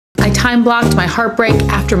time blocked my heartbreak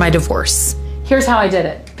after my divorce. Here's how I did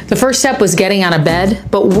it. The first step was getting out of bed,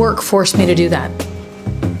 but work forced me to do that.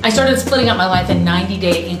 I started splitting up my life in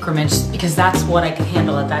 90-day increments because that's what I could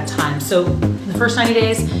handle at that time. So the first 90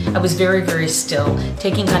 days, I was very, very still,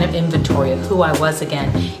 taking kind of inventory of who I was again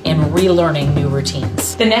and relearning new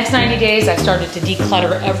routines. The next 90 days, I started to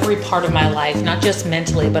declutter every part of my life, not just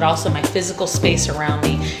mentally, but also my physical space around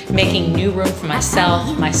me, making new room for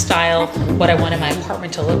myself, my style, what I wanted my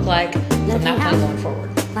apartment to look like from that point going forward.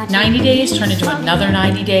 90 days turned into another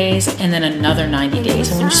 90 days and then another 90 days.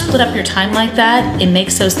 And when you split up your time like that, it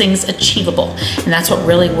makes those things achievable. And that's what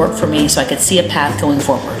really worked for me, so I could see a path going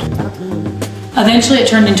forward. Eventually it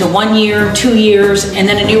turned into 1 year, 2 years, and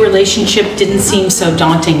then a new relationship didn't seem so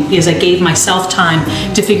daunting because I gave myself time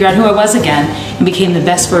to figure out who I was again and became the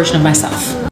best version of myself.